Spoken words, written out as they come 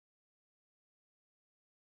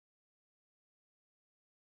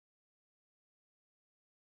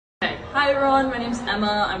Hi everyone, my name's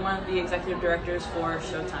Emma. I'm one of the executive directors for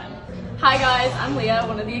SHO TIME. Hi guys, I'm Leah,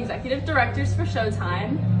 one of the executive directors for SHO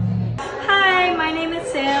TIME. Hi, my name is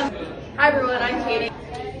Sam. Hi everyone, I'm Katie.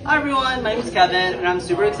 Hi everyone, my name is Kevin, and I'm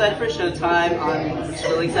super excited for SHO TIME. I'm just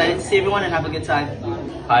really excited to see everyone and have a good time.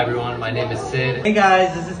 Hi everyone, my name is Sid. Hey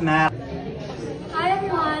guys, this is Matt. Hi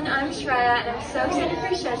everyone, I'm Schreyer, and I'm so excited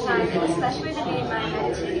for SHO TIME, and especially to meet my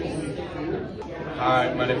mentees.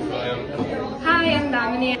 Hi, my name is William. Hi, I'm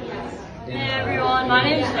Dominique. Hey everyone, my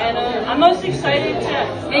name's Anna. I'm most excited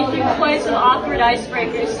to make you play some awkward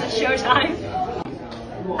icebreakers at SHO TIME.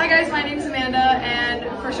 Hi guys, my name's Amanda, and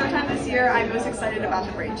for SHO TIME this year, I'm most excited about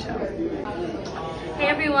the brain show. Hey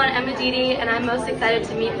everyone, I'm Aditi, and I'm most excited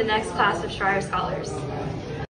to meet the next class of Schreyer Scholars.